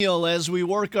As we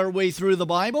work our way through the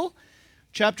Bible,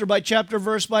 chapter by chapter,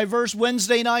 verse by verse.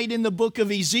 Wednesday night in the book of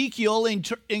Ezekiel,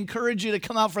 encourage you to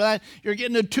come out for that. You're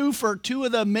getting a twofer, two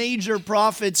of the major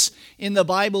prophets in the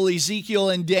Bible,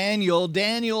 Ezekiel and Daniel.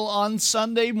 Daniel on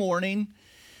Sunday morning.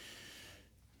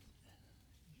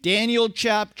 Daniel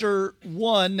chapter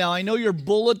 1. Now, I know your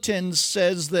bulletin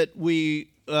says that we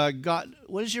got,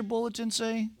 what does your bulletin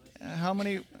say? How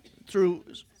many through?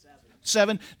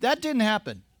 Seven. That didn't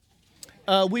happen.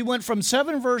 We went from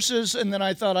 7 verses, and then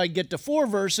I thought I'd get to 4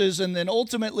 verses, and then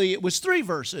ultimately it was 3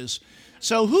 verses.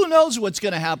 So who knows what's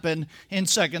going to happen in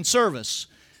second service.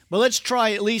 But let's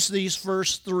try at least these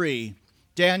first 3.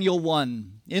 Daniel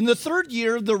 1. In the 3rd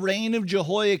year of the reign of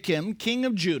Jehoiakim, king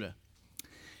of Judah,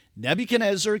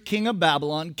 Nebuchadnezzar, king of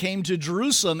Babylon, came to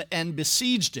Jerusalem and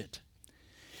besieged it.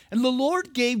 And the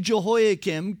Lord gave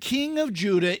Jehoiakim, king of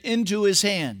Judah, into his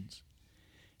hands.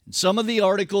 Some of the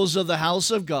articles of the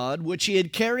house of God, which he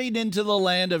had carried into the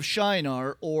land of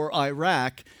Shinar, or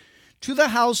Iraq, to the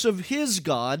house of his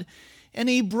God, and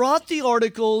he brought the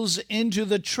articles into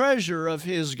the treasure of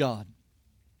his God.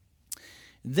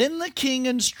 Then the king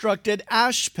instructed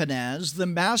Ashpenaz, the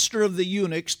master of the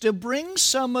eunuchs, to bring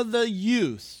some of the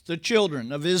youth, the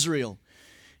children of Israel,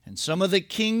 and some of the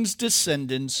king's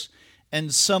descendants,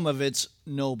 and some of its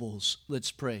nobles.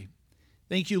 Let's pray.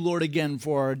 Thank you, Lord, again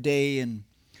for our day. And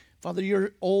Father,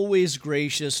 you're always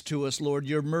gracious to us, Lord,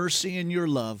 your mercy and your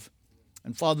love.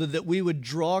 And Father, that we would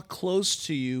draw close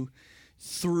to you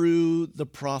through the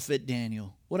prophet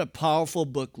Daniel. What a powerful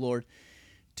book, Lord,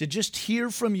 to just hear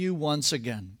from you once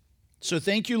again. So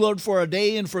thank you, Lord, for our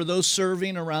day and for those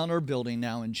serving around our building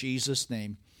now. In Jesus'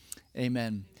 name,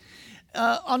 amen.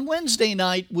 On Wednesday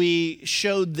night, we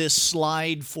showed this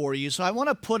slide for you. So I want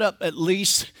to put up at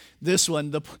least this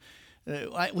one.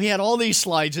 We had all these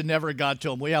slides and never got to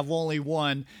them. We have only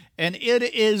one. And it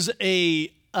is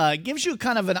gives you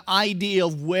kind of an idea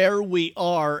of where we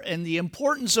are and the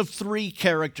importance of 3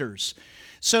 characters.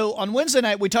 So on Wednesday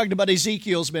night, we talked about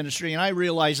Ezekiel's ministry, and I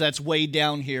realize that's way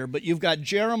down here, but you've got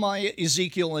Jeremiah,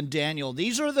 Ezekiel, and Daniel.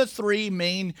 These are the 3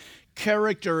 main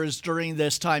characters during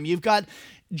this time. You've got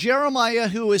Jeremiah,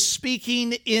 who is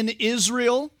speaking in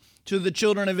Israel, to the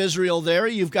children of Israel there.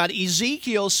 You've got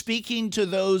Ezekiel speaking to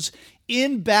those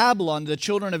in Babylon, the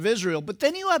children of Israel. But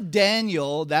then you have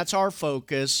Daniel, that's our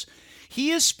focus.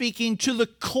 He is speaking to the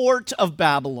court of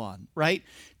Babylon, right?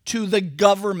 To the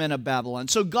government of Babylon.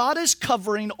 So God is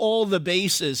covering all the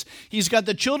bases. He's got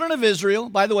the children of Israel.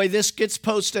 By the way, this gets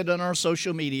posted on our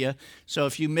social media. So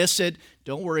if you miss it,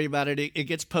 don't worry about it. It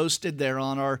gets posted there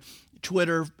on our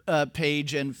Twitter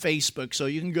page and Facebook, so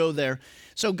you can go there.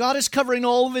 So God is covering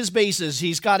all of his bases.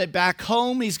 He's got it back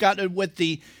home. He's got it with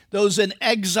those in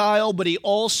exile, but he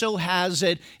also has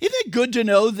it. Isn't it good to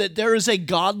know that there is a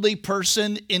godly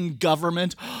person in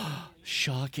government?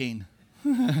 Shocking.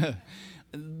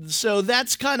 So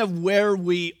that's kind of where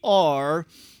we are.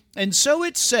 And so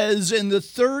it says, in the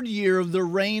 3rd year of the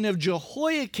reign of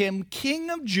Jehoiakim, king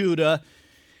of Judah,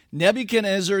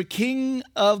 Nebuchadnezzar, king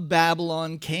of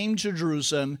Babylon, came to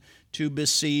Jerusalem to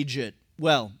besiege it.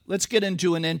 Well, let's get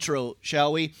into an intro,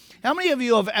 shall we? How many of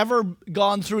you have ever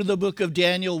gone through the book of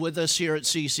Daniel with us here at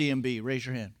CCMB? Raise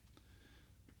your hand.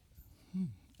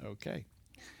 Okay.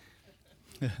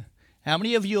 How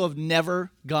many of you have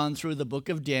never gone through the book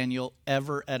of Daniel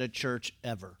ever at a church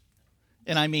ever?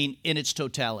 And I mean in its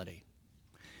totality.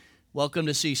 Welcome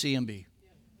to CCMB.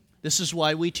 This is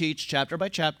why we teach chapter by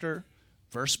chapter,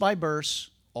 verse by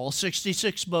verse, all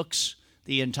 66 books,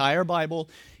 the entire Bible.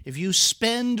 If you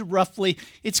spend roughly,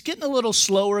 it's getting a little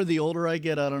slower the older I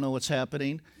get. I don't know what's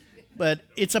happening. But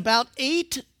it's about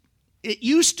 8, it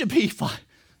used to be 5.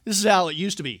 This is how it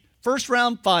used to be. First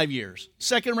round, 5 years.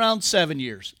 Second round, 7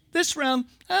 years. This round,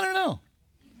 I don't know.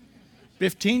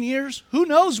 15 years? Who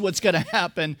knows what's going to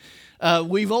happen?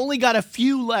 We've only got a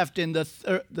few left in the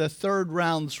 3rd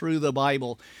round through the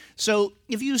Bible. So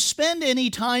if you spend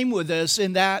any time with us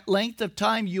in that length of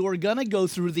time, you are going to go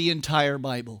through the entire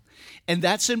Bible. And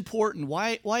that's important.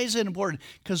 Why is it important?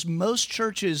 Because most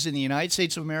churches in the United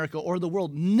States of America or the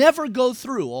world never go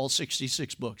through all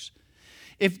 66 books.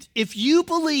 If you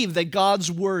believe that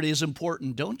God's Word is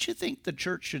important, don't you think the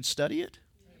church should study it?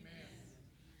 Amen.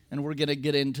 And we're going to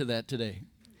get into that today.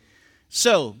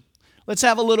 So let's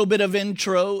have a little bit of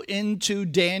intro into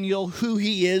Daniel, who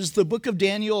he is. The book of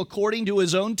Daniel, according to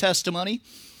his own testimony,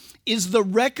 is the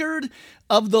record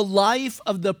of the life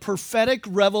of the prophetic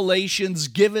revelations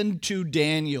given to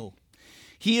Daniel.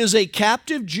 He is a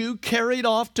captive Jew carried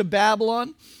off to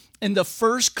Babylon in the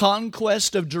first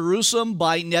conquest of Jerusalem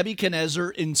by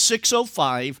Nebuchadnezzar in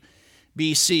 605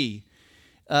 BC.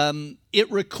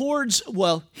 It records,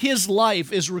 well, his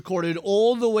life is recorded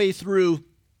all the way through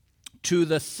to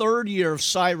the third year of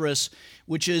Cyrus,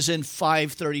 which is in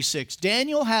 536.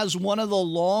 Daniel has one of the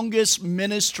longest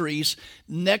ministries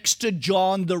next to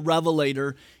John the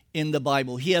Revelator in the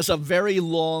Bible. He has a very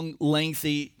long,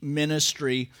 lengthy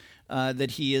ministry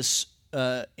that he is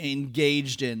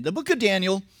engaged in. The book of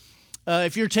Daniel,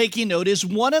 if you're taking note, is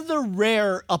one of the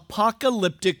rare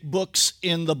apocalyptic books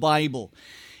in the Bible.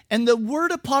 And the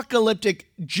word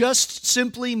apocalyptic just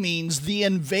simply means the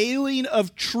unveiling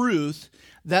of truth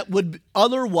that would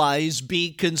otherwise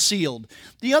be concealed.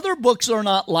 The other books are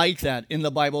not like that in the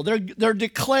Bible. They're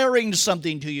declaring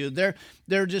something to you.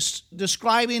 They're just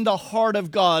describing the heart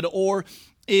of God. Or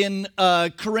in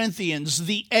Corinthians,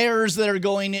 the errors that are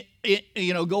going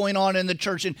on in the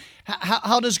church, and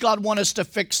how does God want us to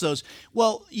fix those?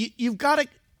 Well, you've got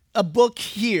a book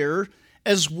here,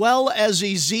 as well as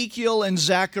Ezekiel and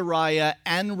Zechariah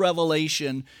and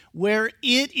Revelation, where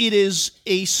it is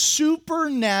a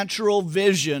supernatural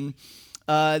vision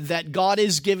that God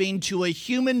is giving to a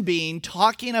human being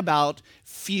talking about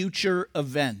future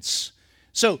events.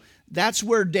 So that's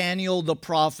where Daniel the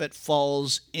prophet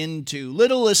falls into.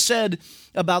 Little is said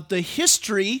about the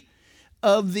history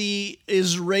of the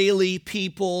Israeli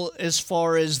people as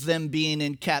far as them being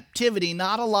in captivity.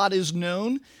 Not a lot is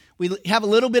known. We have a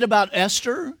little bit about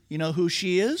Esther. You know who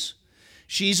she is.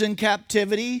 She's in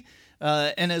captivity.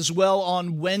 And as well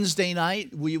on Wednesday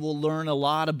night, we will learn a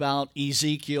lot about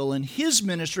Ezekiel and his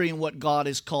ministry and what God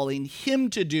is calling him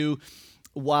to do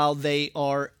while they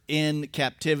are in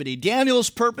captivity. Daniel's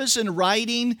purpose in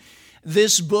writing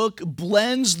this book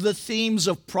blends the themes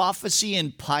of prophecy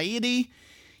and piety.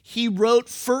 He wrote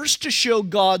first to show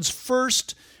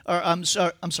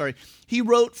He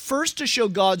wrote first to show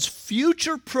God's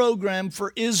future program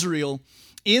for Israel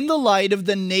in the light of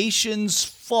the nation's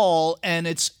fall and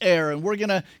its heir. And we're going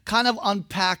to kind of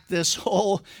unpack this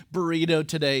whole burrito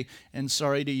today. And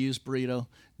sorry to use burrito.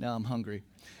 Now I'm hungry.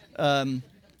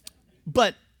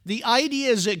 But the idea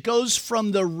is it goes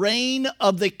from the reign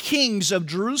of the kings of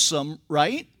Jerusalem,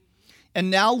 right? And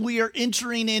now we are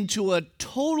entering into a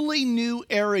totally new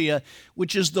area,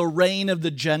 which is the reign of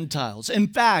the Gentiles. In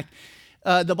fact,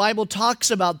 the Bible talks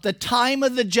about the time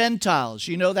of the Gentiles.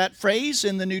 You know that phrase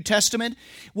in the New Testament?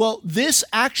 Well, this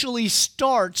actually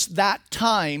starts that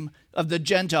time of the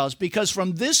Gentiles, because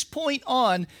from this point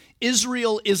on,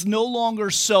 Israel is no longer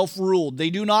self-ruled. They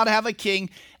do not have a king,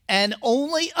 and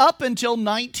only up until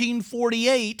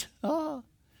 1948,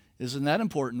 isn't that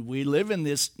important? We live in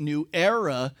this new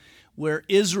era where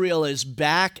Israel is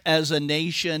back as a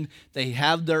nation. They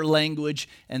have their language,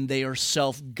 and they are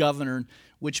self-governed,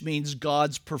 which means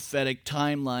God's prophetic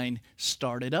timeline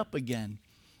started up again.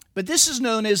 But this is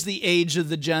known as the age of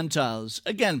the Gentiles.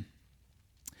 Again,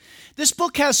 this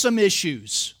book has some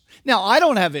issues. Now, I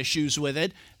don't have issues with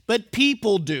it, but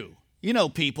people do. You know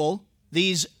people,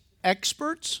 these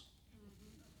experts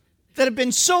that have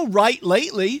been so right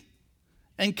lately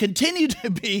and continue to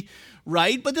be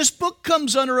right. But this book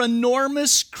comes under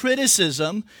enormous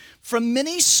criticism from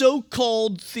many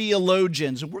so-called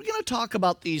theologians. And we're going to talk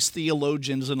about these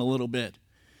theologians in a little bit.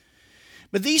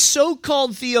 But these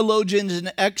so-called theologians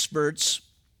and experts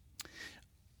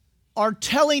are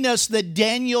telling us that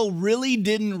Daniel really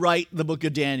didn't write the book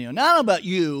of Daniel. Not about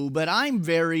you, but I'm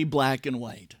very black and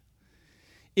white.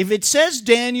 If it says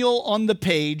Daniel on the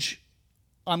page,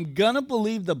 I'm going to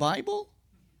believe the Bible?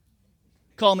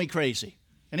 Call me crazy.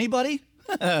 Anybody?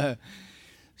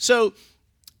 So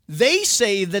they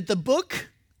say that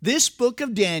this book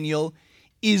of Daniel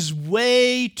is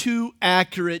way too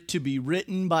accurate to be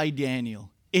written by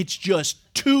Daniel. It's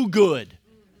just too good.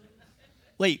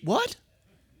 Wait, what?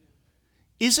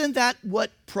 Isn't that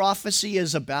what prophecy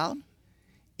is about?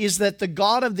 Is that the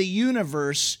God of the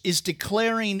universe is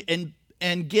declaring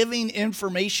and giving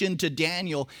information to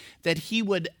Daniel that he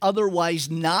would otherwise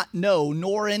not know,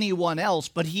 nor anyone else,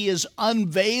 but he is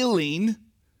unveiling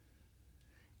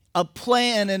a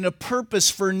plan and a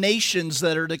purpose for nations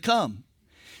that are to come.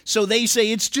 So they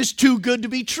say it's just too good to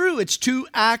be true. It's too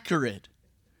accurate.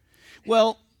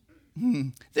 Well,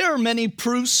 there are many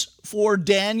proofs for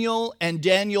Daniel and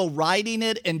Daniel writing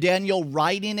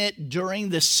it during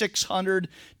the 600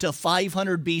 to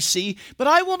 500 BC. But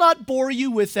I will not bore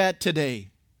you with that today.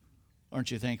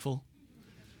 Aren't you thankful?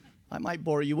 I might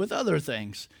bore you with other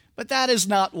things. But that is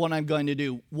not what I'm going to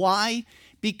do. Why?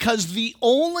 Because the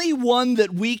only one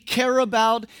that we care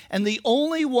about and the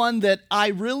only one that I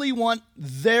really want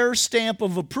their stamp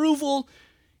of approval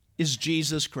is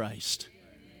Jesus Christ.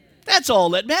 That's all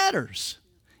that matters.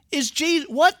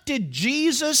 What did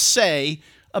Jesus say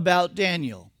about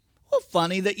Daniel? Well,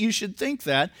 funny that you should think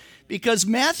that, because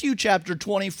Matthew chapter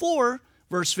 24,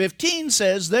 verse 15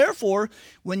 says, therefore,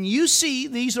 when you see,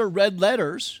 these are red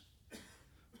letters,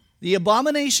 the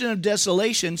abomination of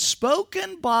desolation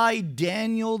spoken by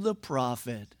Daniel the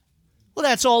prophet. Well,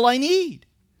 that's all I need.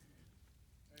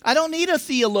 I don't need a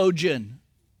theologian.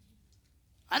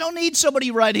 I don't need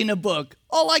somebody writing a book.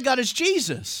 All I got is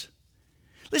Jesus.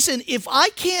 Listen, if I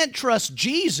can't trust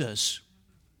Jesus,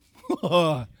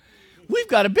 we've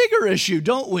got a bigger issue,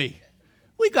 don't we?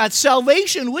 We got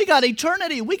salvation. We got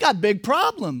eternity. We got big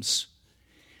problems.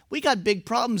 We got big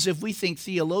problems if we think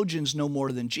theologians know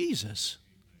more than Jesus.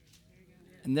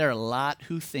 And there are a lot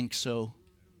who think so.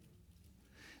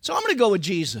 So I'm going to go with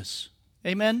Jesus.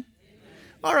 Amen?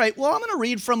 All right, well, I'm going to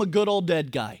read from a good old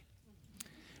dead guy.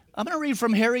 I'm going to read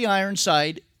from Harry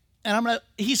Ironside, and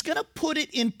he's going to put it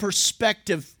in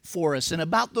perspective for us and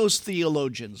about those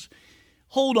theologians.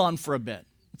 Hold on for a bit.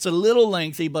 It's a little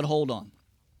lengthy, but hold on.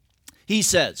 He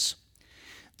says,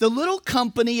 the little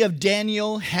company of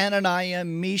Daniel, Hananiah,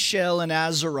 Mishael, and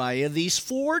Azariah, these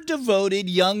 4 devoted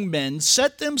young men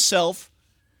set themselves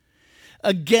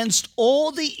against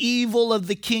all the evil of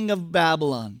the king of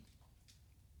Babylon.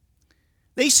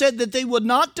 They said that they would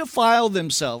not defile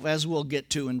themselves, as we'll get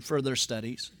to in further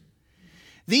studies.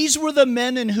 These were the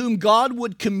men in whom God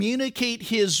would communicate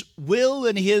his will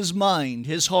and his mind,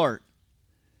 his heart.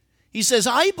 He says,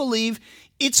 I believe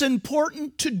it's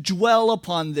important to dwell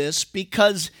upon this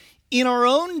because in our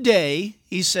own day,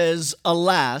 he says,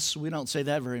 alas, we don't say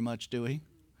that very much, do we?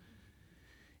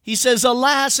 He says,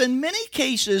 alas, in many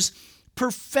cases,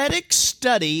 prophetic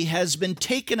study has been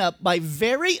taken up by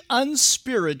very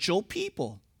unspiritual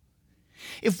people.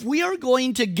 If we are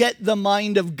going to get the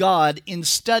mind of God in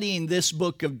studying this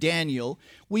book of Daniel,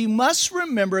 we must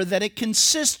remember that it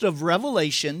consists of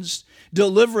revelations,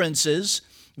 deliverances,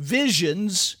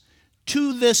 visions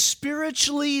to the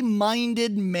spiritually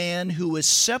minded man who is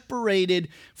separated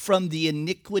from the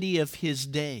iniquity of his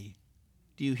day.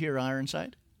 Do you hear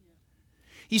Ironside?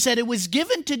 He said it was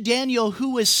given to Daniel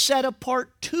who was set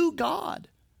apart to God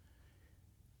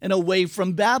and away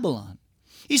from Babylon.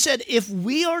 He said if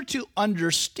we are to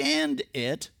understand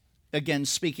it, again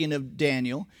speaking of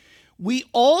Daniel, we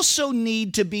also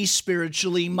need to be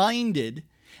spiritually minded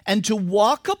and to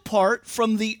walk apart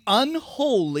from the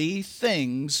unholy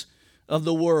things of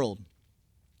the world.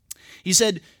 He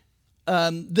said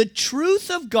the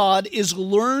truth of God is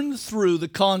learned through the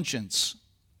conscience.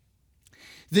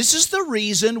 This is the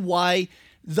reason why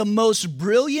the most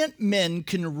brilliant men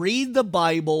can read the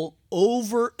Bible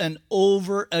over and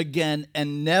over again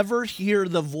and never hear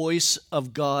the voice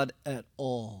of God at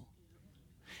all.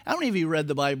 How many of you read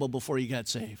the Bible before you got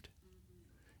saved?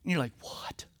 And you're like,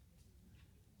 what?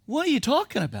 What are you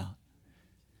talking about?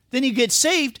 Then you get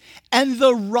saved, and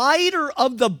the writer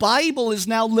of the Bible is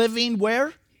now living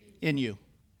where? In you.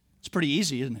 It's pretty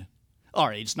easy, isn't it? All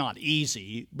right, it's not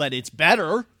easy, but it's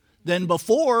better than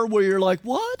before where you're like,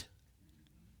 what?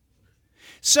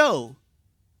 So,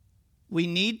 we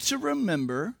need to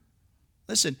remember,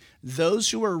 listen, those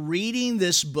who are reading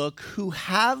this book who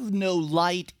have no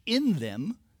light in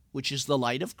them, which is the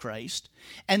light of Christ,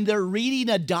 and they're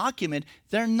reading a document,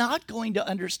 they're not going to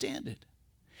understand it.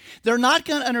 They're not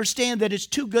going to understand that it's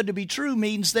too good to be true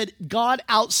means that God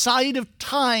outside of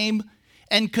time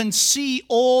and can see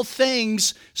all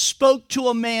things spoke to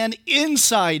a man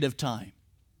inside of time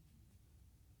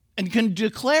and can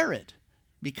declare it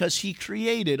because he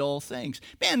created all things.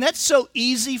 Man, that's so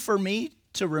easy for me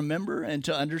to remember and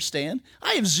to understand.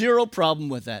 I have zero problem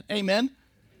with that. Amen?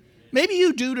 Maybe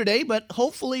you do today, but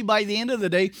hopefully by the end of the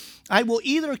day, I will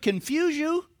either confuse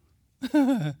you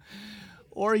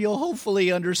or you'll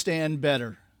hopefully understand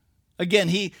better. Again,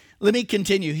 let me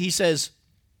continue. He says,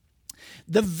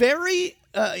 the very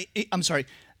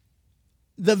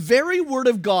word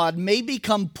of God may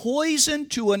become poison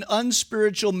to an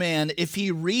unspiritual man if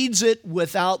he reads it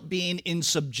without being in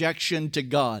subjection to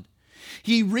God.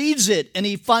 He reads it and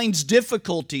he finds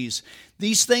difficulties.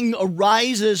 These things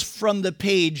arises from the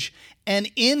page,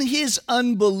 and in his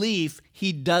unbelief,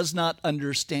 he does not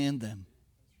understand them.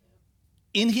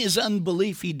 In his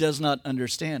unbelief, he does not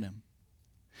understand them.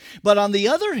 But on the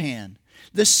other hand,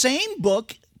 the same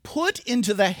book put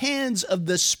into the hands of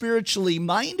the spiritually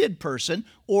minded person,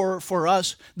 or for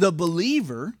us, the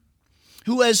believer,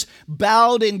 who has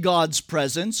bowed in God's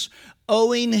presence,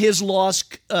 owing his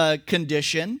lost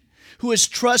condition, who has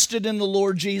trusted in the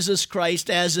Lord Jesus Christ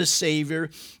as a Savior,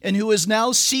 and who is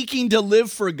now seeking to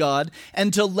live for God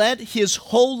and to let his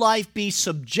whole life be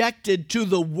subjected to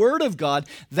the Word of God,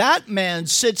 that man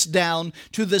sits down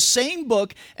to the same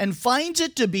book and finds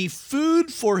it to be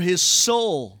food for his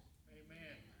soul.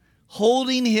 Amen.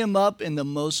 holding him up in the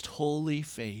most holy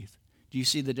faith. Do you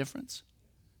see the difference?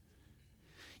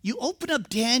 You open up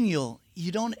Daniel,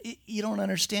 you don't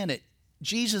understand it.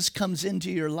 Jesus comes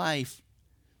into your life.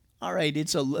 All right,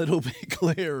 it's a little bit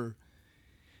clearer.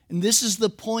 And this is the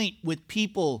point with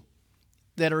people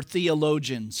that are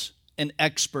theologians and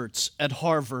experts at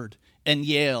Harvard and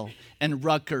Yale and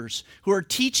Rutgers, who are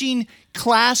teaching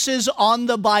classes on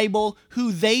the Bible,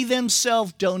 who they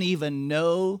themselves don't even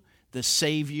know the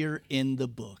Savior in the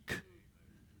book.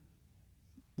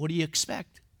 What do you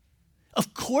expect?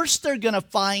 Of course they're going to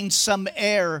find some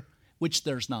error, which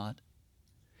there's not.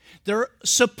 They're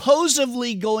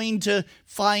supposedly going to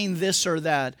find this or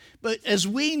that. But as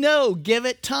we know, give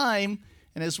it time,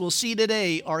 and as we'll see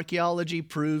today, archaeology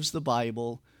proves the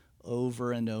Bible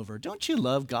over and over. Don't you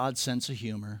love God's sense of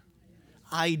humor?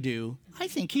 I do. I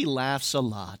think he laughs a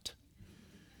lot.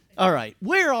 All right,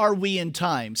 where are we in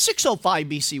time? 605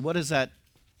 BC, what is that?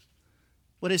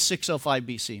 What does 605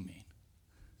 BC mean?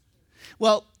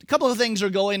 Well, a couple of things are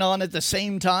going on at the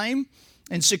same time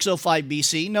in 605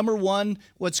 BC. Number one,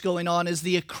 what's going on is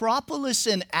the Acropolis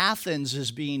in Athens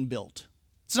is being built.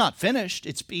 It's not finished,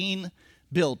 it's being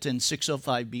built in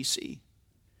 605 BC.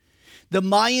 The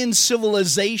Mayan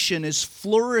civilization is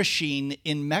flourishing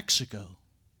in Mexico.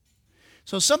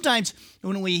 So sometimes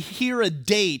when we hear a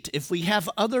date, if we have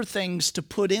other things to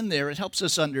put in there, it helps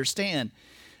us understand.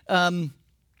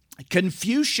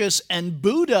 Confucius and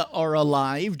Buddha are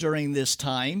alive during this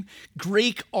time.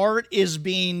 Greek art is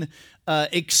being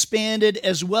expanded,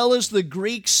 as well as the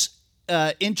Greeks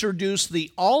introduced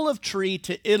the olive tree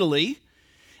to Italy,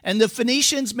 and the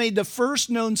Phoenicians made the first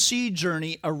known sea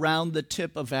journey around the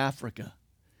tip of Africa.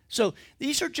 So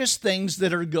these are just things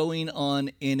that are going on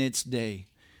in its day.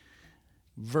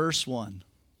 Verse 1.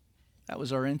 That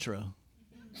was our intro.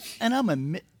 And I'm a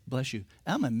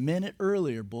minute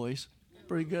earlier, boys.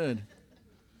 Pretty good.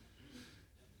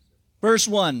 Verse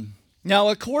 1. Now,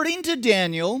 according to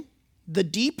Daniel, the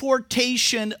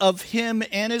deportation of him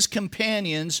and his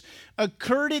companions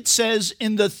occurred, it says,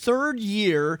 in the 3rd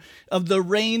year of the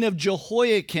reign of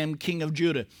Jehoiakim, king of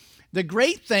Judah. The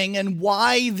great thing, and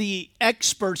why the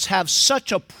experts have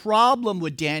such a problem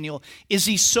with Daniel, is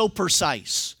he's so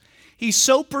precise. He's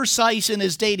so precise in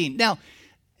his dating. Now,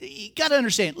 you got to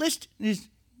understand, let's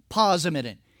pause a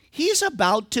minute. He's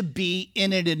about to be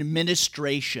in an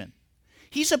administration.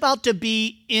 He's about to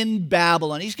be in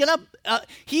Babylon.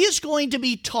 He is going to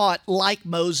be taught like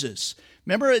Moses.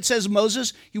 Remember, it says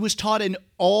Moses, he was taught in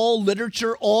all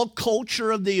literature, all culture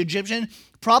of the Egyptian.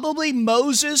 Probably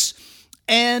Moses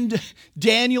and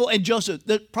Daniel and Joseph,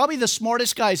 probably the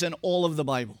smartest guys in all of the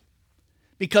Bible,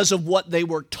 because of what they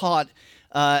were taught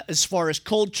as far as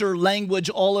culture, language,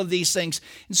 all of these things.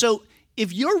 And so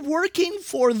if you're working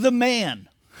for the man,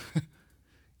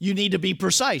 you need to be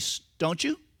precise, don't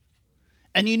you?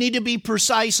 And you need to be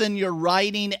precise in your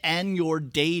writing and your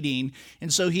dating.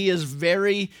 And so he is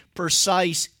very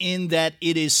precise in that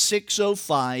it is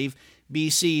 605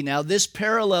 BC. Now, this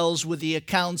parallels with the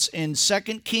accounts in 2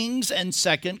 Kings and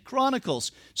 2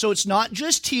 Chronicles. So it's not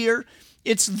just here,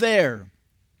 it's there.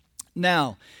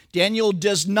 Now, Daniel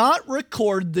does not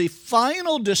record the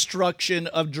final destruction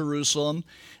of Jerusalem.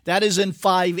 That is in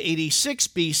 586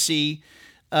 BC.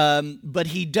 But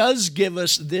he does give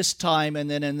us this time, and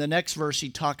then in the next verse he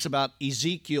talks about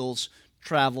Ezekiel's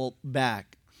travel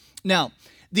back. Now,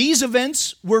 these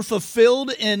events were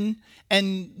fulfilled and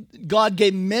God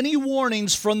gave many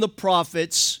warnings from the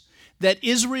prophets that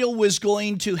Israel was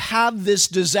going to have this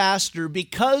disaster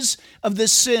because of the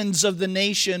sins of the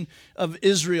nation of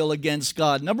Israel against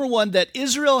God. Number one, that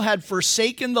Israel had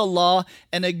forsaken the law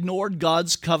and ignored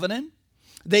God's covenant.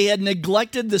 They had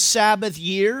neglected the Sabbath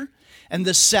year and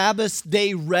the Sabbath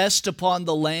day rest upon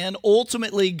the land.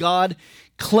 Ultimately, God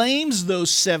claims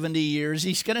those 70 years.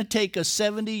 He's going to take a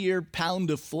 70-year pound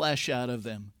of flesh out of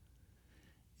them.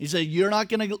 He said, you're not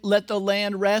going to let the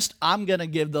land rest. I'm going to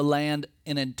give the land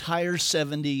an entire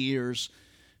 70 years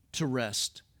to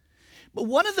rest. But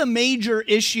one of the major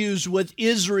issues with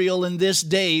Israel in this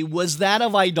day was that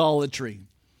of idolatry.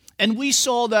 And we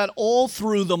saw that all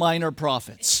through the minor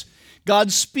prophets.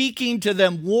 God speaking to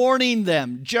them, warning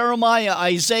them. Jeremiah,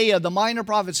 Isaiah, the minor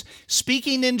prophets,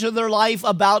 speaking into their life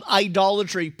about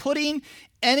idolatry, putting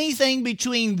anything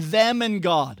between them and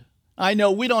God. I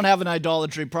know we don't have an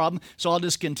idolatry problem, so I'll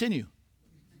just continue.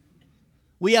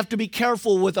 We have to be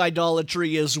careful with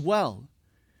idolatry as well.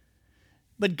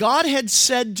 But God had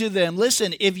said to them,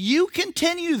 listen, if you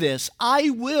continue this,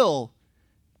 I will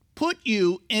put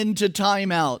you into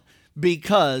timeout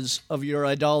because of your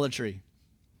idolatry.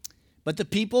 But the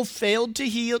people failed to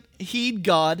heed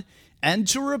God and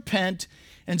to repent.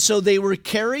 And so they were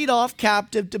carried off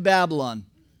captive to Babylon.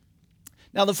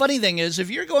 Now, the funny thing is, if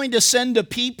you're going to send a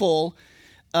people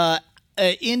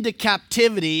into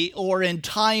captivity or in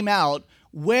time out,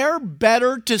 where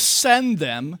better to send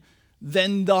them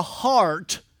than the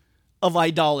heart of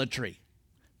idolatry,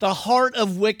 the heart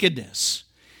of wickedness?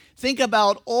 Think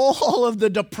about all of the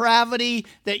depravity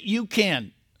that you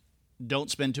can. Don't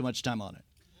spend too much time on it.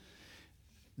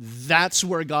 That's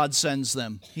where God sends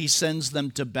them. He sends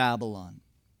them to Babylon.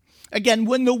 Again,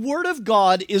 when the word of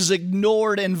God is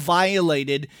ignored and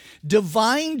violated,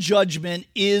 divine judgment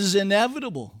is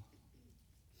inevitable.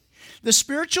 The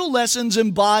spiritual lessons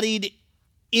embodied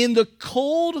in the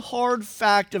cold, hard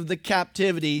fact of the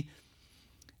captivity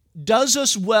does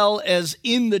us well as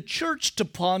in the church to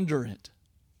ponder it.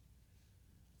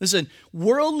 Listen,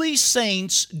 worldly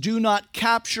saints do not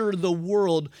capture the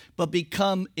world, but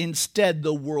become instead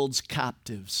the world's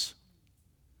captives.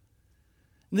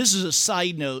 This is a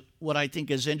side note, what I think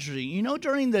is interesting. You know,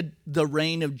 during the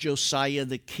reign of Josiah,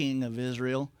 the king of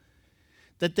Israel,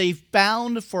 that they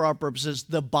found, for our purposes,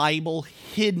 the Bible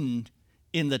hidden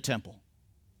in the temple.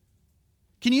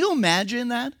 Can you imagine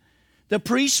that? The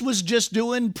priest was just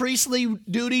doing priestly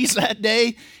duties that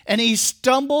day, and he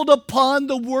stumbled upon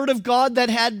the Word of God that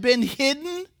had been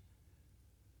hidden.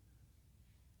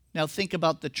 Now think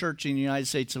about the church in the United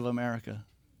States of America.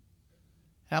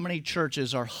 How many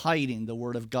churches are hiding the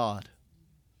Word of God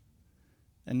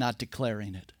and not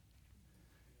declaring it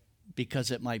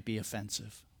because it might be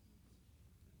offensive?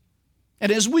 And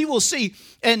as we will see,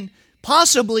 and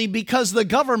possibly because the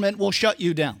government will shut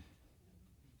you down.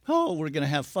 Oh, we're going to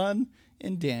have fun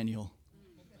in Daniel.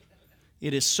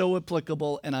 It is so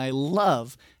applicable, and I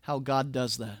love how God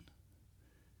does that.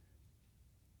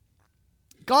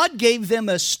 God gave them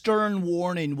a stern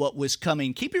warning what was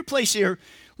coming. Keep your place here.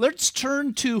 Let's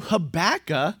turn to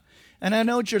Habakkuk, and I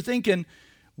know what you're thinking,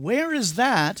 where is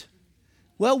that?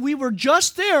 Well, we were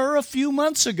just there a few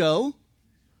months ago.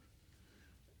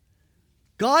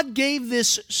 God gave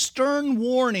this stern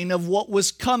warning of what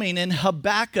was coming in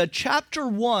Habakkuk chapter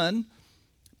 1.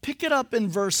 Pick it up in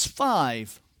verse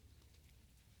 5.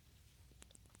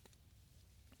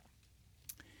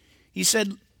 He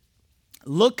said,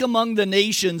 "Look among the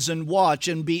nations and watch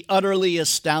and be utterly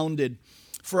astounded.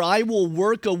 For I will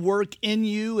work a work in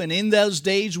you and in those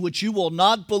days which you will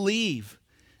not believe,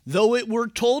 though it were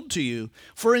told to you.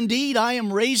 For indeed I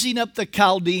am raising up the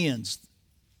Chaldeans,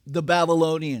 the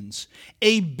Babylonians,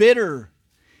 a bitter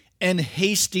and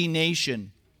hasty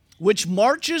nation, which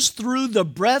marches through the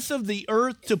breadth of the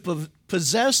earth to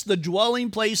possess the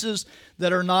dwelling places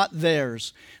that are not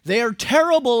theirs. They are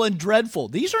terrible and dreadful."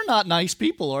 These are not nice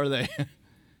people, are they?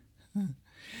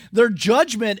 "Their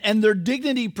judgment and their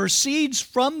dignity proceeds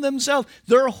from themselves.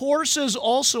 Their horses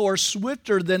also are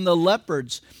swifter than the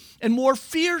leopards, and more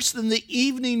fierce than the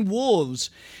evening wolves.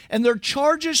 And their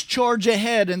chargers charge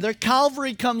ahead, and their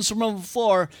cavalry comes from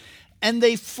afar. And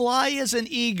they fly as an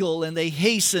eagle, and they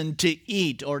hasten to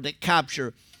eat," or to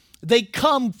capture. "They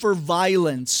come for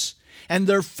violence, and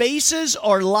their faces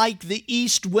are like the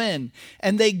east wind,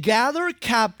 and they gather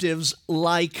captives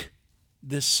like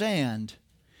the sand.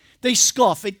 They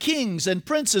scoff at kings, and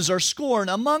princes are scorned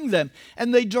among them,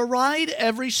 and they deride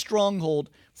every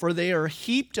stronghold, for they are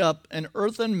heaped up an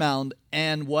earthen mound,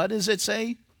 and" what does it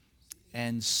say?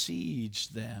 "And siege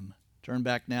them." Turn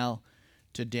back now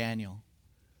to Daniel.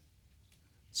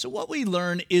 So what we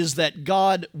learn is that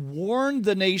God warned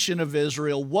the nation of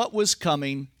Israel what was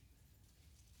coming.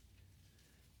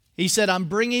 He said, "I'm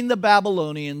bringing the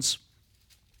Babylonians,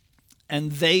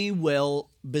 and they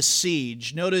will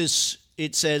besiege." Notice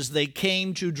it says they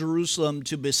came to Jerusalem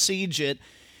to besiege it.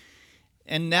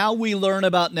 And now we learn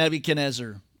about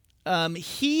Nebuchadnezzar.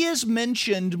 He is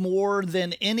mentioned more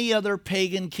than any other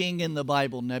pagan king in the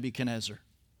Bible, Nebuchadnezzar.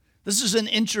 This is an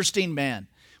interesting man.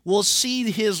 We'll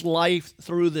see his life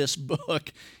through this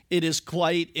book. It is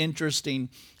quite interesting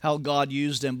how God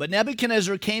used him. But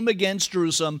Nebuchadnezzar came against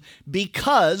Jerusalem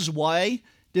because, why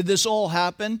did this all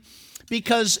happen?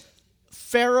 Because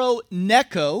Pharaoh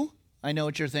Necho, I know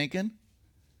what you're thinking.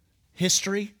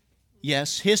 History?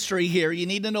 Yes, history here. You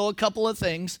need to know a couple of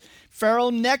things.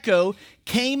 Pharaoh Necho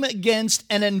came against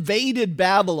and invaded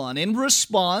Babylon. In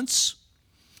response,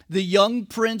 the young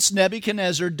prince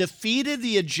Nebuchadnezzar defeated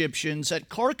the Egyptians at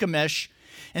Carchemish,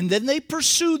 and then they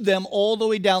pursued them all the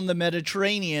way down the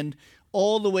Mediterranean,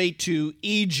 all the way to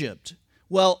Egypt.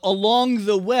 Well, along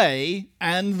the way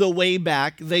and the way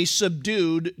back, they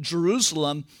subdued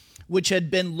Jerusalem, which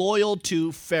had been loyal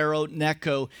to Pharaoh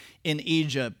Necho in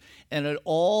Egypt. And it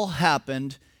all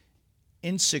happened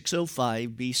in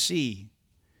 605 BC.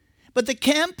 But the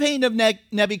campaign of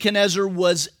Nebuchadnezzar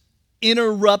was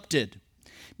interrupted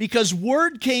because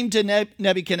word came to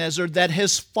Nebuchadnezzar that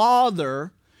his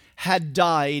father had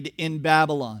died in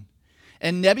Babylon.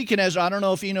 And Nebuchadnezzar, I don't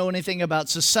know if you know anything about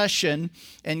succession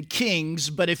and kings,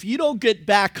 but if you don't get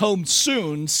back home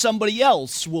soon, somebody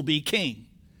else will be king.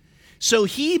 So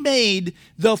he made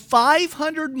the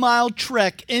 500-mile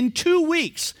trek in 2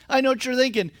 weeks. I know what you're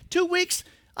thinking. 2 weeks?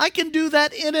 I can do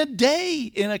that in a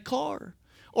day in a car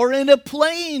or in a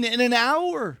plane in an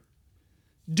hour.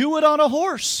 Do it on a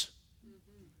horse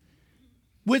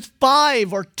with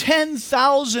 5,000 or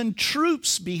 10,000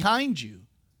 troops behind you,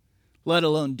 let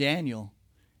alone Daniel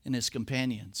and his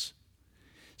companions.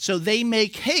 So they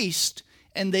make haste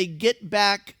and they get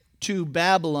back to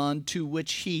Babylon, to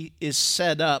which he is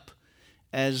set up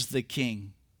as the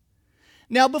king.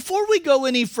 Now, before we go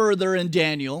any further in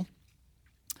Daniel,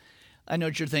 I know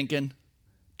what you're thinking.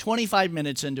 25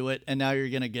 minutes into it, and now you're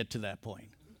going to get to that point.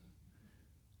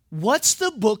 What's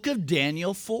the book of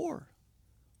Daniel for?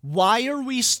 Why are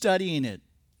we studying it?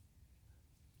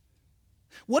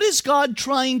 What is God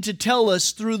trying to tell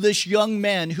us through this young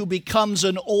man who becomes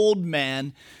an old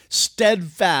man,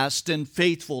 steadfast and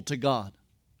faithful to God?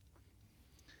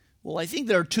 Well, I think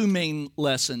there are two main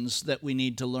lessons that we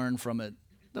need to learn from it.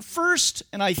 The first,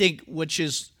 and I think which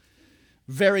is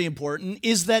very important,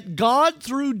 is that God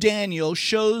through Daniel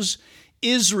shows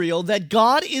Israel that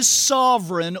God is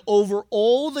sovereign over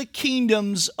all the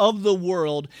kingdoms of the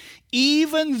world,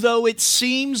 even though it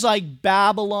seems like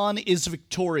Babylon is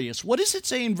victorious. What does it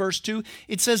say in verse 2?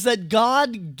 It says that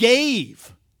God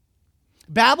gave.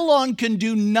 Babylon can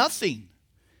do nothing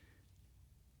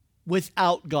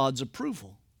without God's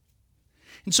approval.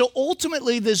 And so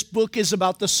ultimately this book is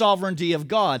about the sovereignty of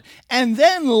God, and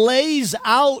then lays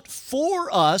out for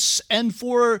us and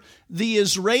for the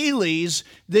Israelis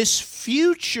this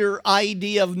future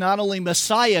idea of not only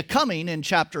Messiah coming in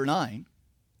chapter 9,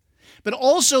 but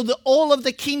also all of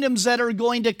the kingdoms that are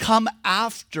going to come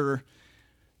after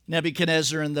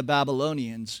Nebuchadnezzar and the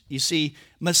Babylonians. You see,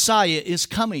 Messiah is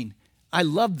coming. I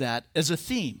love that as a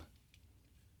theme.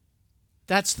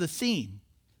 That's the theme.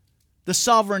 The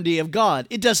sovereignty of God.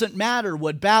 It doesn't matter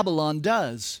what Babylon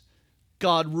does.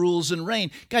 God rules and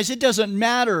reigns. Guys, it doesn't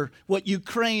matter what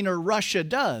Ukraine or Russia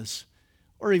does,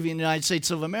 or even the United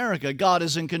States of America. God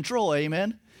is in control,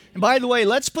 amen? And by the way,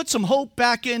 let's put some hope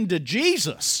back into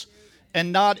Jesus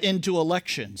and not into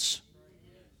elections.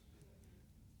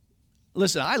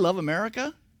 Listen, I love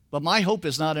America, but my hope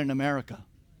is not in America.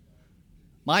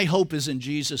 My hope is in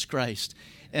Jesus Christ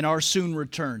and our soon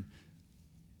return.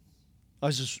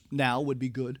 Now would be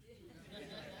good.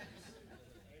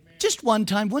 Just one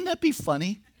time, wouldn't that be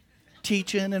funny?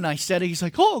 Teaching, and I said it, he's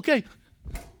like, oh, okay.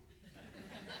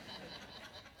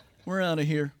 We're out of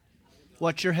here.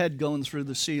 Watch your head going through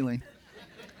the ceiling.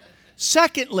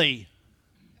 Secondly,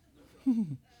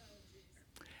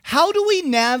 how do we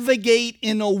navigate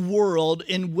in a world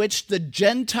in which the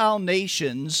Gentile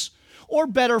nations, or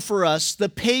better for us, the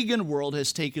pagan world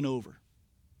has taken over?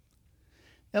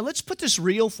 Now, let's put this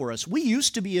real for us. We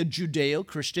used to be a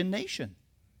Judeo-Christian nation.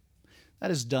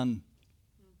 That is done.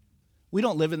 We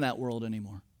don't live in that world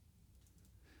anymore.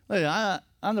 Look,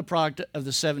 I'm the product of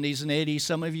the 70s and 80s.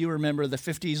 Some of you remember the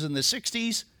 50s and the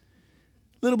 60s. A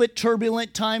little bit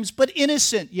turbulent times, but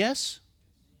innocent, yes?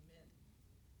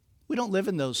 We don't live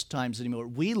in those times anymore.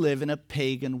 We live in a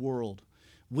pagan world.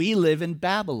 We live in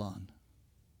Babylon.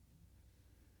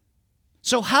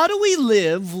 So how do we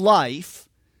live life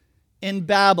in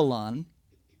Babylon?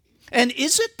 And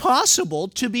is it possible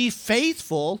to be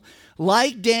faithful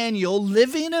like Daniel,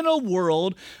 living in a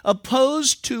world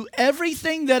opposed to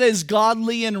everything that is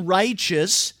godly and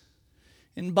righteous?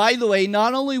 And by the way,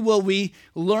 not only will we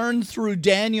learn through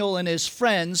Daniel and his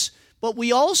friends, but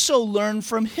we also learn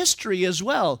from history as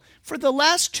well. For the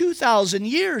last 2,000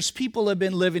 years, people have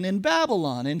been living in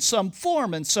Babylon in some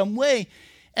form, in some way,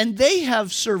 and they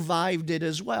have survived it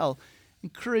as well.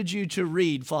 Encourage you to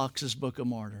read Fox's Book of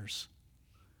Martyrs.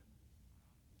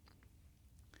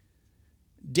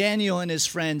 Daniel and his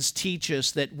friends teach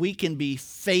us that we can be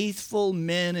faithful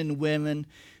men and women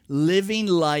living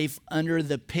life under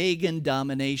the pagan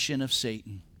domination of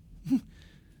Satan.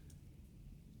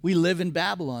 We live in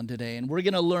Babylon today, and we're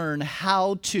going to learn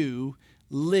how to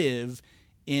live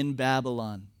in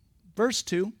Babylon. Verse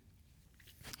 2.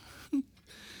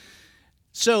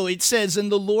 So it says,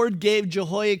 and the Lord gave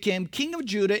Jehoiakim, king of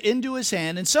Judah, into his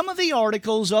hand, and some of the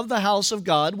articles of the house of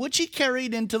God, which he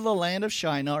carried into the land of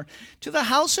Shinar, to the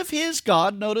house of his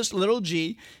God, notice little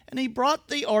g, and he brought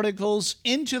the articles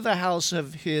into the house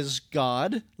of his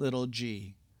God, little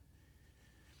g.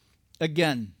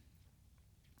 Again,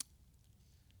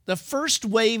 The first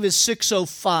wave is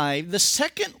 605. The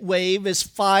second wave is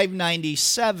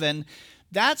 597.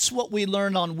 That's what we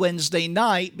learn on Wednesday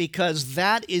night because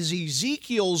that is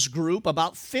Ezekiel's group.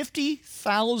 About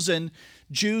 50,000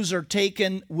 Jews are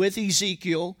taken with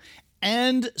Ezekiel,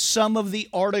 and some of the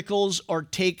articles are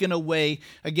taken away.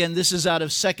 Again, this is out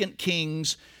of 2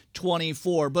 Kings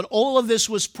 24. But all of this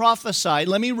was prophesied.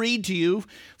 Let me read to you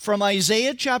from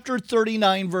Isaiah chapter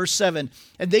 39, verse 7.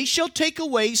 And they shall take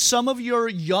away some of your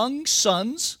young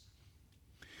sons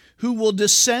who will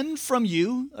descend from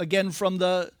you, again from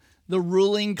the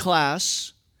ruling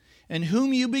class, and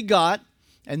whom you begot,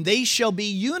 and they shall be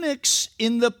eunuchs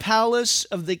in the palace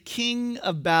of the king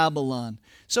of Babylon.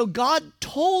 So God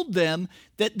told them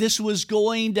that this was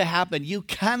going to happen. You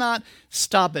cannot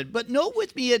stop it. But note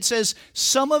with me, it says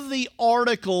some of the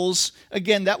articles,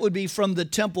 again, that would be from the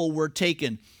temple, were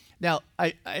taken. Now,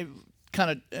 I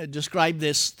kind of described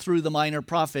this through the minor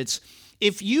prophets.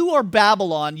 If you are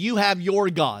Babylon, you have your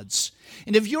gods.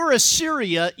 And if you're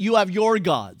Assyria, you have your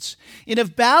gods. And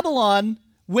if Babylon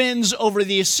wins over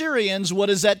the Assyrians, what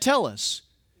does that tell us?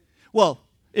 Well,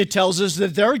 it tells us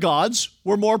that their gods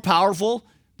were more powerful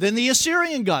than the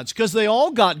Assyrian gods, because they all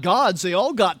got gods, they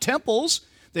all got temples,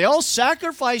 they all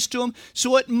sacrificed to them,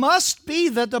 so it must be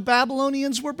that the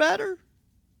Babylonians were better.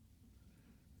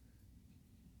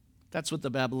 That's what the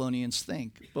Babylonians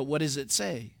think. But what does it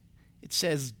say? It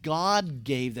says God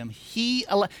gave them.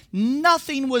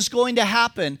 Nothing was going to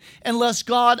happen unless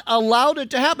God allowed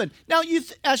it to happen. Now you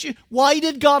ask you, why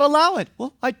did God allow it?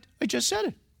 Well, I just said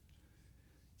it.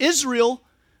 Israel,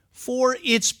 for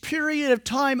its period of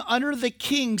time under the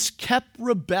kings, kept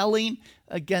rebelling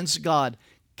against God,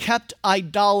 kept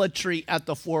idolatry at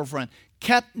the forefront,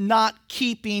 kept not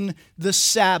keeping the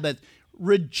Sabbath,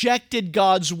 rejected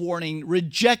God's warning,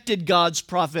 rejected God's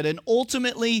prophet, and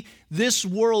ultimately this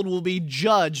world will be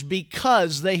judged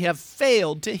because they have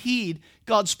failed to heed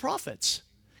God's prophets,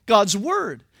 God's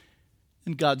word,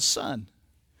 and God's Son.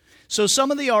 So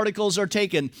some of the articles are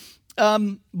taken.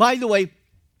 By the way,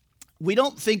 we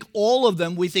don't think all of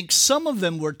them, we think some of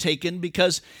them were taken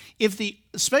because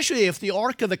especially if the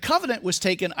Ark of the Covenant was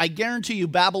taken, I guarantee you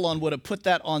Babylon would have put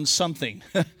that on something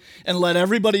and let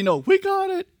everybody know, we got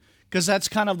it, because that's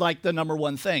kind of like the number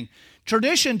one thing.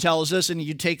 Tradition tells us, and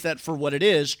you take that for what it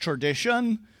is,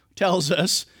 tradition tells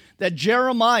us that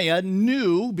Jeremiah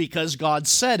knew, because God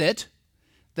said it,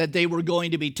 that they were going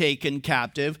to be taken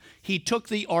captive. He took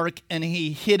the ark and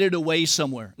he hid it away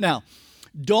somewhere. Now,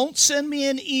 don't send me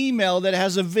an email that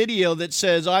has a video that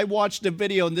says, I watched a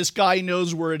video and this guy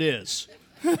knows where it is.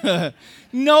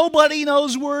 Nobody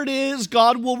knows where it is.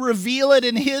 God will reveal it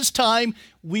in his time.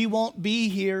 We won't be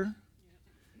here.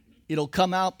 It'll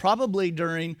come out probably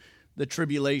during the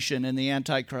tribulation, and the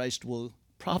Antichrist will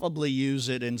probably use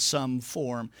it in some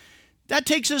form. That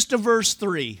takes us to verse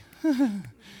 3,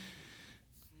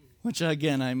 which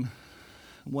again, I'm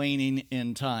waning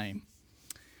in time.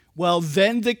 Well,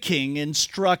 then the king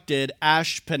instructed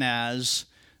Ashpenaz,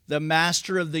 the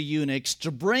master of the eunuchs,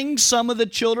 to bring some of the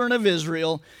children of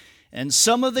Israel and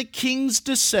some of the king's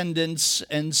descendants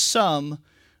and some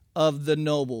of the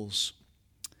nobles.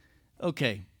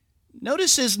 Okay,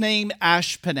 notice his name,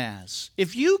 Ashpenaz.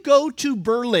 If you go to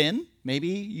Berlin, maybe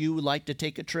you would like to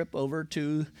take a trip over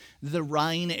to the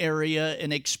Rhine area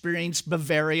and experience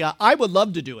Bavaria. I would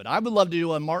love to do it. I would love to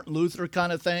do a Martin Luther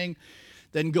kind of thing.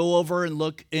 Then go over and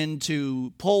look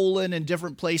into Poland and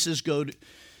different places, go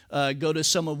to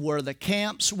some of where the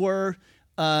camps were.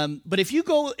 But if you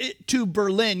go to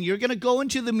Berlin, you're going to go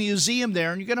into the museum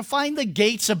there, and you're going to find the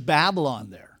gates of Babylon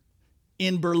there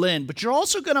in Berlin. But you're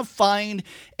also going to find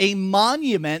a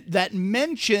monument that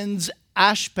mentions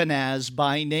Ashpenaz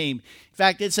by name. In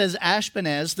fact, it says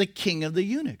Ashpenaz, the king of the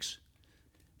eunuchs.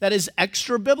 That is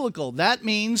extra biblical. That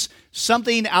means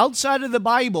something outside of the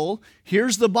Bible.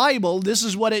 Here's the Bible. This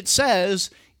is what it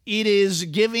says. It is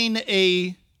giving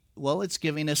it's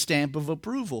giving a stamp of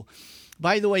approval.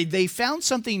 By the way, they found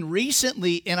something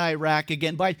recently in Iraq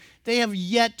again. They have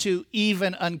yet to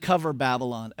even uncover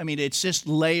Babylon. I mean, it's just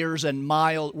layers and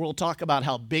miles. We'll talk about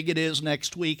how big it is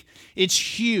next week.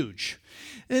 It's huge.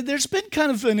 There's been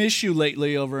kind of an issue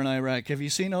lately over in Iraq. Have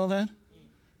you seen all that?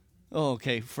 Oh,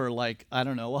 okay, for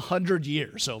 100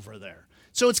 years over there.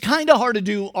 So it's kind of hard to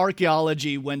do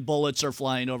archaeology when bullets are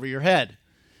flying over your head.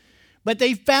 But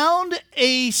they found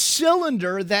a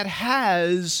cylinder that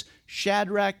has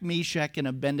Shadrach, Meshach, and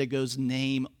Abednego's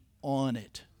name on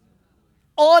it.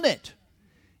 On it.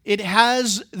 It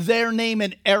has their name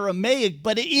in Aramaic,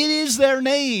 but it is their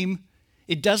name.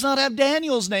 It does not have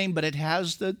Daniel's name, but it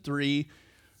has the three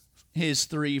his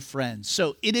 3 friends.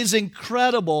 So it is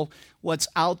incredible what's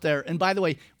out there. And by the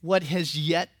way, what has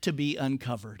yet to be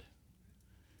uncovered.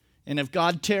 And if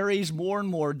God tarries, more and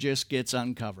more just gets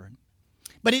uncovered.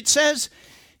 But it says,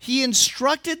 he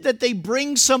instructed that they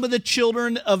bring some of the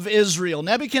children of Israel.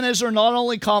 Nebuchadnezzar not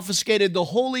only confiscated the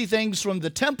holy things from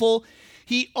the temple,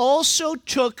 he also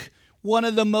took one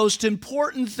of the most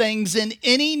important things in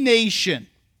any nation,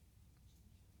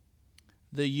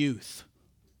 the youth.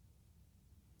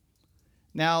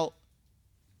 Now,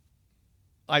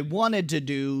 I wanted to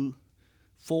do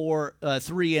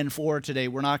 3 and 4 today.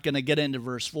 We're not going to get into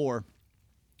verse 4.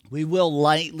 We will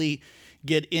lightly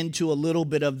get into a little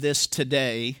bit of this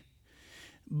today.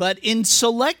 But in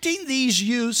selecting these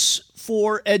youths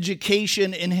for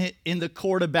education in the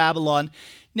court of Babylon,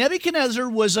 Nebuchadnezzar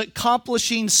was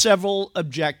accomplishing several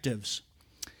objectives.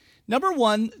 Number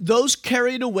 1, those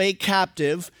carried away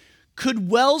captive could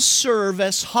well serve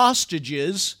as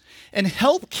hostages and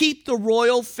help keep the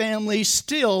royal family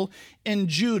still in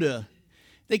Judah.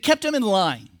 They kept them in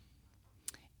line.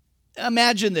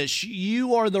 Imagine this.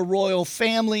 You are the royal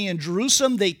family in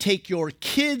Jerusalem. They take your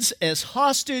kids as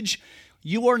hostage.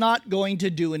 You are not going to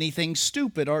do anything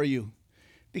stupid, are you?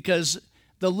 Because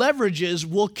the leverage is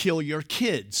we'll kill your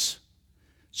kids.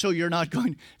 So you're not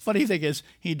going. Funny thing is,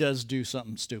 he does do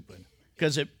something stupid.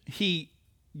 Because he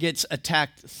gets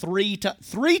attacked 3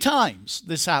 times.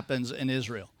 This happens in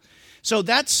Israel. So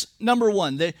that's number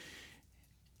 1.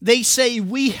 They say,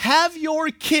 we have your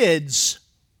kids.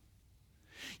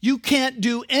 You can't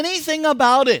do anything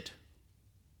about it.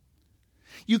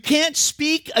 You can't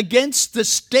speak against the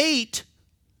state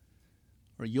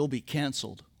or you'll be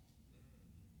canceled.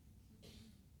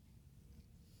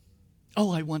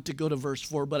 Oh, I want to go to verse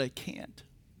 4, but I can't.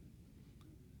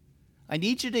 I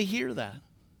need you to hear that.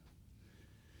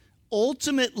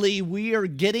 Ultimately, we are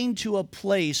getting to a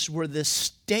place where the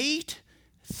state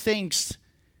thinks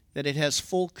that it has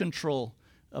full control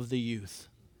of the youth.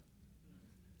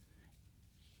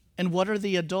 And what are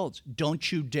the adults?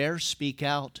 Don't you dare speak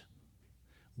out.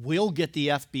 We'll get the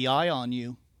FBI on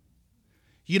you.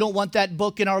 You don't want that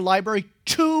book in our library?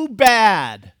 Too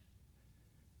bad.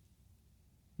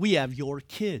 We have your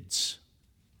kids.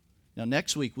 Now,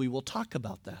 next week we will talk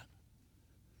about that.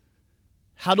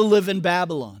 How to live in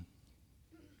Babylon.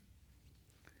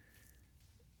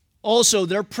 Also,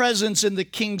 their presence in the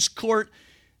king's court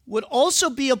would also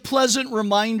be a pleasant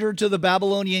reminder to the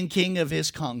Babylonian king of his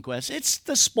conquest. It's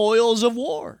the spoils of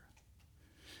war.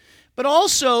 But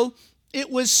also,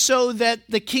 it was so that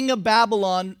the king of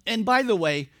Babylon, and by the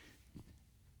way,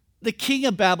 the king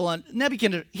of Babylon,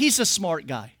 Nebuchadnezzar, he's a smart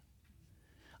guy.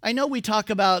 I know we talk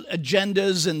about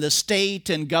agendas in the state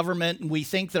and government, and we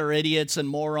think they're idiots and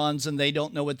morons and they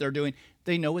don't know what they're doing.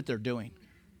 They know what they're doing.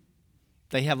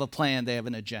 They have a plan, they have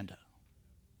an agenda.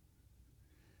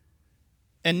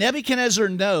 And Nebuchadnezzar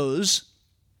knows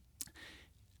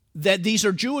that these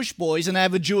are Jewish boys and I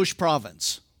have a Jewish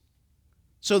province.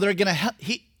 So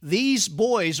these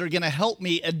boys are going to help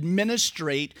me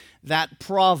administrate that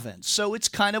province. So it's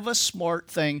kind of a smart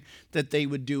thing that they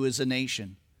would do as a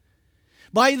nation.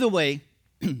 By the way,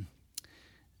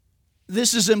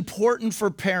 this is important for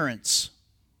parents.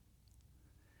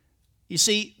 You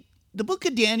see, the book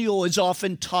of Daniel is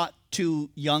often taught to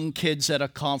young kids at a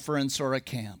conference or a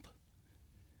camp.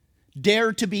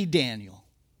 Dare to be Daniel,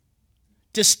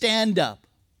 to stand up.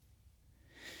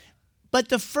 But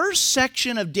the first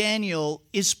section of Daniel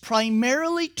is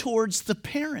primarily towards the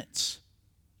parents.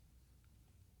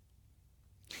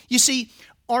 You see,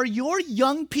 are your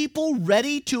young people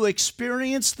ready to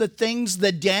experience the things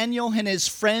that Daniel and his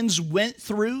friends went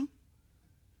through?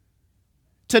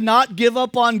 To not give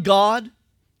up on God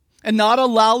and not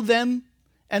allow them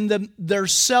and their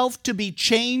self to be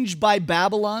changed by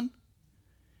Babylon?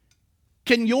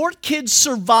 Can your kids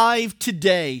survive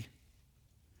today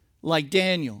like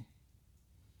Daniel?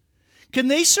 Can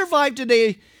they survive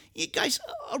today? You guys,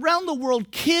 around the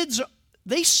world, kids,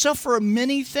 they suffer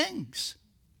many things.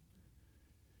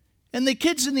 And the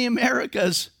kids in the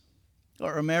Americas,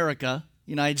 or America,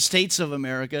 United States of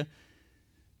America,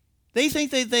 they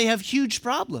think that they have huge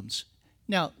problems.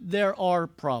 Now, there are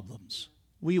problems.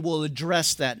 We will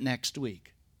address that next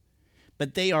week.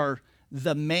 But they are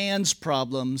the man's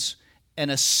problems and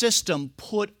a system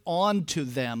put onto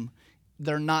them.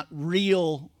 They're not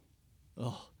real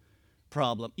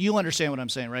problem. You understand what I'm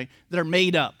saying, right? They're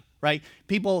made up, right?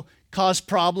 People cause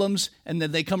problems and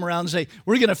then they come around and say,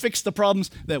 we're going to fix the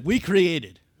problems that we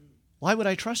created. Why would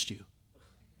I trust you?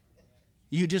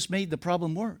 You just made the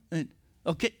problem work.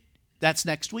 Okay, that's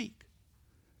next week.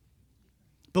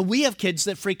 But we have kids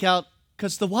that freak out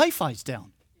because the Wi-Fi's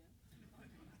down.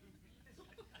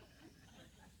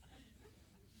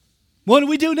 What do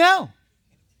we do now?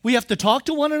 We have to talk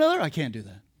to one another? I can't do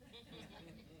that.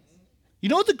 You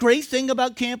know what the great thing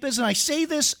about camp is? And I say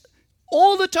this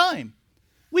all the time.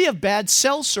 We have bad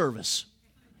cell service.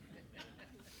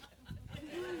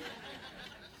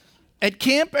 At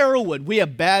Camp Arrowwood, we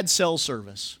have bad cell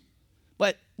service.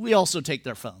 But we also take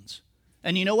their phones.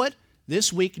 And you know what?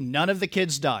 This week, none of the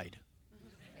kids died.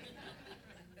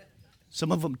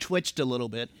 Some of them twitched a little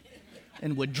bit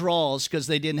and withdrawals because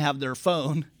they didn't have their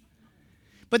phone.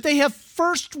 But they have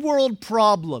first world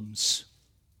problems.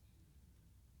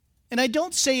 And I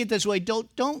don't say it this way.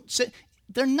 Don't say,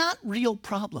 they're not real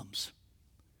problems.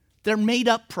 They're made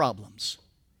up problems.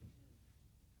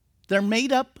 They're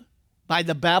made up by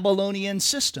the Babylonian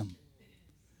system.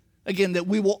 Again, that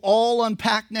we will all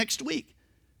unpack next week.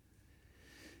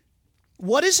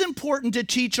 What is important to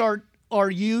teach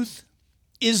our youth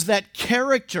is that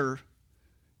character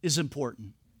is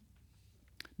important.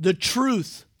 The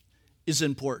truth is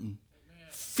important. Amen.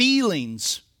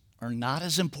 Feelings are not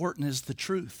as important as the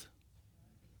truth.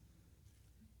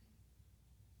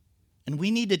 And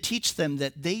we need to teach them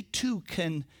that they too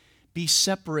can be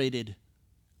separated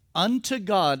unto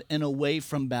God and away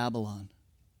from Babylon.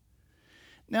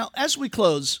 Now, as we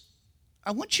close,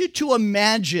 I want you to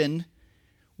imagine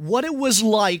what it was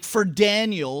like for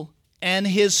Daniel and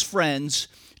his friends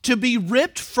to be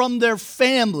ripped from their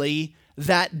family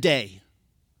that day.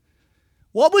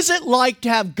 What was it like to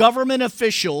have government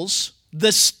officials,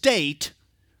 the state,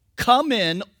 come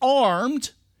in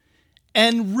armed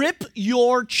and rip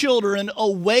your children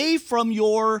away from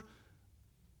your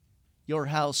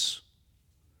house?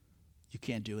 You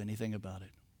can't do anything about it.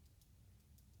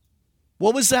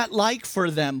 What was that like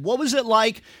for them? What was it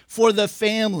like for the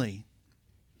family?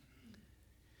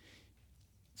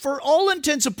 For all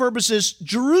intents and purposes,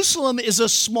 Jerusalem is a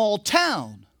small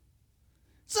town.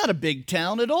 It's not a big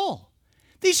town at all.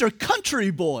 These are country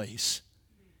boys.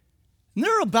 And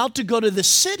they're about to go to the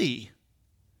city.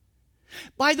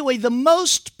 By the way, the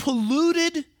most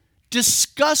polluted,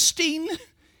 disgusting,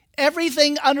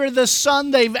 everything under the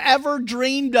sun they've ever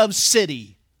dreamed of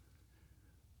city.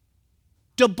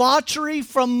 Debauchery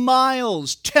from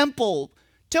miles, temple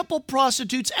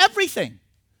prostitutes, everything.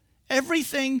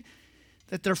 Everything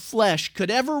that their flesh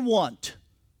could ever want.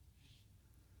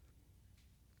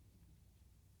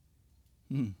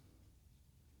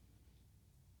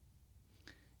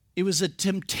 It was a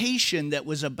temptation that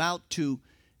was about to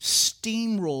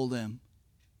steamroll them.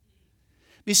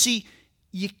 You see,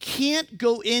 you can't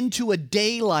go into a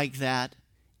day like that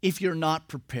if you're not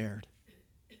prepared.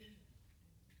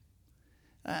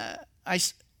 I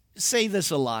say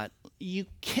this a lot. You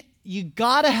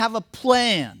got to have a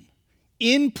plan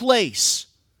in place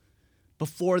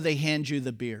before they hand you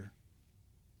the beer.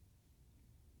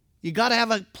 You got to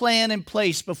have a plan in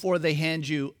place before they hand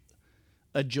you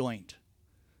a joint.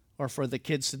 Or for the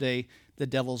kids today, the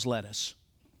devil's lettuce.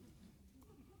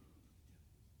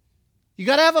 You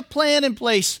got to have a plan in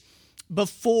place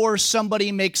before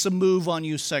somebody makes a move on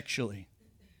you sexually.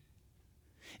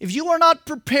 If you are not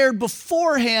prepared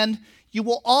beforehand, you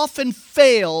will often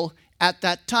fail at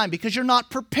that time because you're not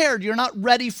prepared. You're not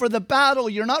ready for the battle.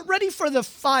 You're not ready for the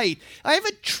fight. I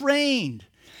haven't trained.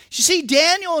 You see,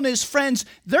 Daniel and his friends,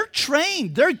 they're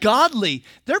trained. They're godly.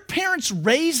 Their parents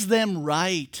raised them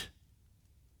right.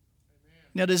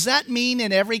 Now, does that mean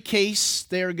in every case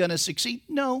they're going to succeed?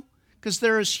 No, because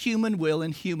there is human will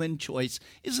and human choice.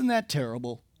 Isn't that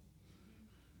terrible?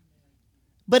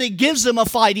 But it gives them a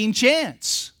fighting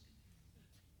chance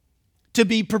to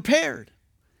be prepared.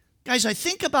 Guys, I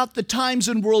think about the times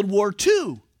in World War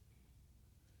II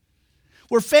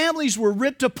where families were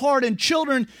ripped apart and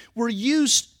children were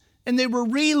used and they were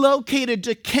relocated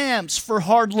to camps for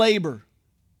hard labor.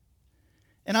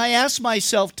 And I ask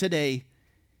myself today,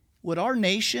 would our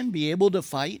nation be able to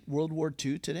fight World War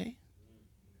II today?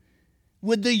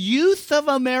 Would the youth of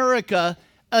America,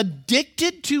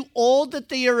 addicted to all that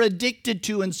they are addicted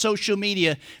to in social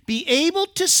media, be able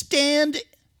to stand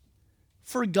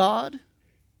for God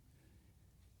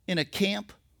in a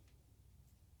camp?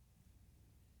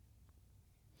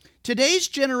 Today's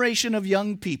generation of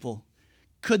young people,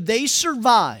 could they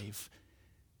survive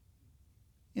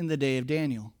in the day of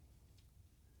Daniel?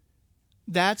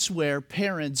 That's where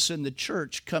parents and the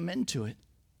church come into it.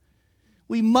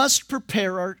 We must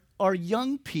prepare our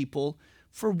young people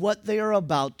for what they are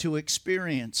about to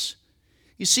experience.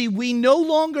 You see, we no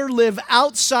longer live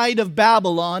outside of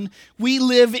Babylon. We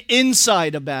live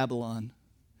inside of Babylon.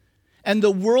 And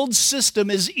the world system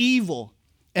is evil.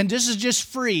 And this is just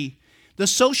free. The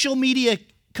social media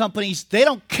companies, they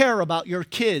don't care about your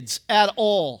kids at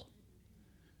all.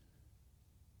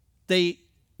 They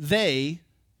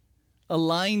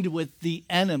aligned with the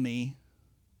enemy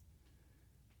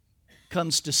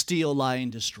comes to steal, lie,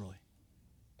 and destroy.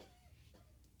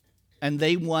 And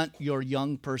they want your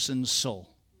young person's soul.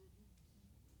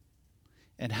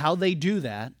 And how they do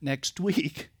that next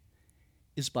week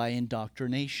is by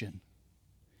indoctrination.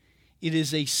 It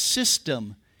is a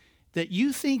system that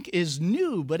you think is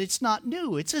new, but it's not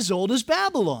new. It's as old as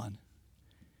Babylon.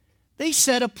 They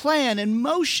set a plan in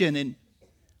motion and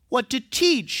what to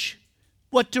teach,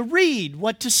 what to read,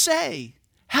 what to say,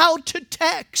 how to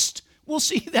text. We'll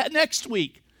see that next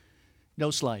week. No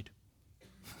slide.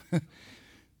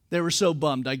 They were so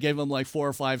bummed. I gave them like 4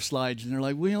 or 5 slides, and they're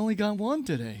like, we only got one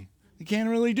today. You can't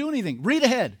really do anything. Read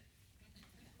ahead.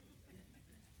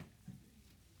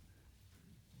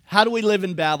 How do we live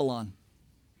in Babylon?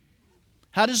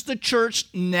 How does the church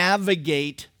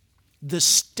navigate the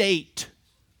state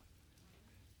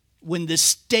when the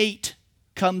state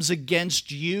comes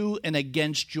against you and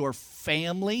against your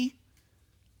family?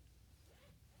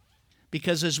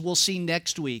 Because as we'll see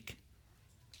next week,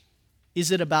 is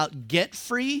it about get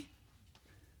free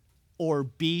or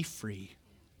be free?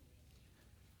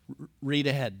 Read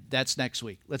ahead. That's next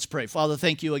week. Let's pray. Father,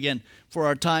 thank you again for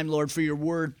our time, Lord, for your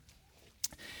word,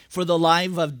 for the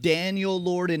life of Daniel,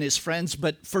 Lord, and his friends,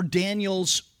 but for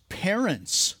Daniel's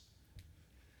parents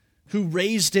who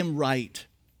raised him right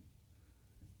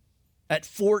at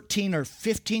 14 or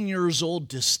 15 years old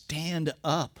to stand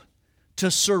up,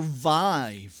 to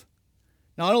survive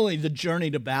not only the journey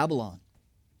to Babylon,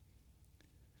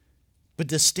 but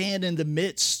to stand in the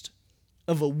midst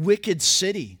of a wicked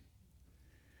city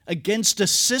against a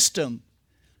system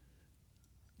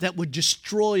that would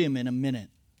destroy him in a minute.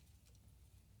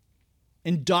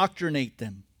 Indoctrinate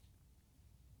them.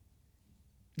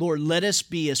 Lord, let us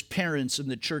be as parents in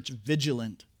the church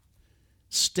vigilant,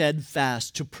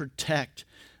 steadfast to protect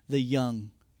the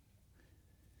young,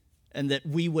 and that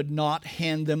we would not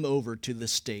hand them over to the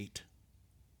state,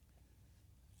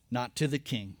 not to the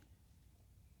king,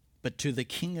 but to the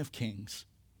King of Kings.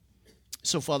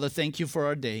 So, Father, thank you for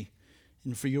our day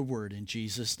and for your word in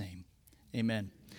Jesus' name. Amen.